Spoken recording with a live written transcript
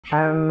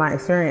My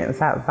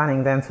experience at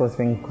Banning Dental has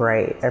been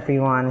great.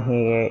 Everyone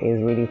here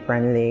is really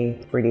friendly,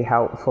 really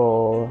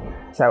helpful.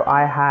 So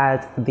I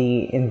had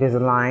the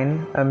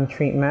Invisalign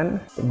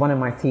treatment. One of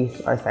my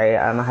teeth, I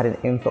had an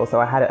infill. So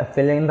I had a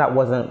filling that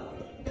wasn't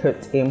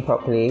put in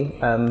properly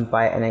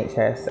by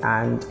NHS,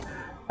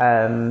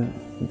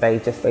 and they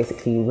just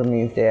basically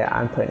removed it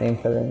and put an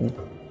infill in,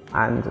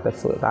 and they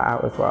sorted that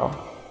out as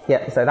well.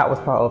 Yeah, so that was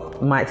part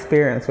of my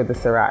experience with the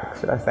Cerec,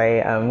 should I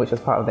say, which was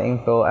part of the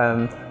infill.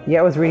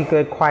 Yeah, it was really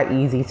good, quite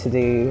easy to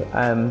do,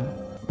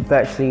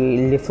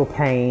 virtually little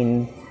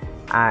pain,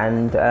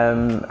 and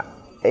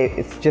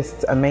it's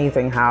just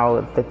amazing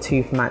how the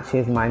tooth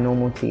matches my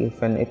normal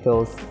teeth, and it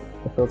feels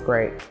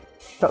great.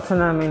 Dr.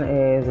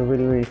 Nerman is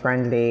really, really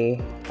friendly.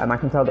 I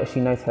can tell that she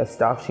knows her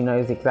stuff. She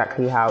knows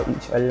exactly how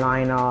each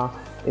aligner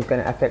is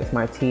going to affect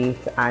my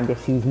teeth, and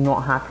if she's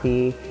not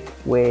happy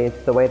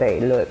with the way that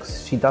it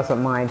looks, she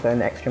doesn't mind going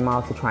the extra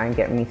mile to try and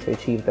get me to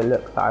achieve the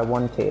look that I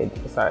wanted.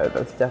 So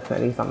that's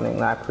definitely something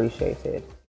that I appreciated.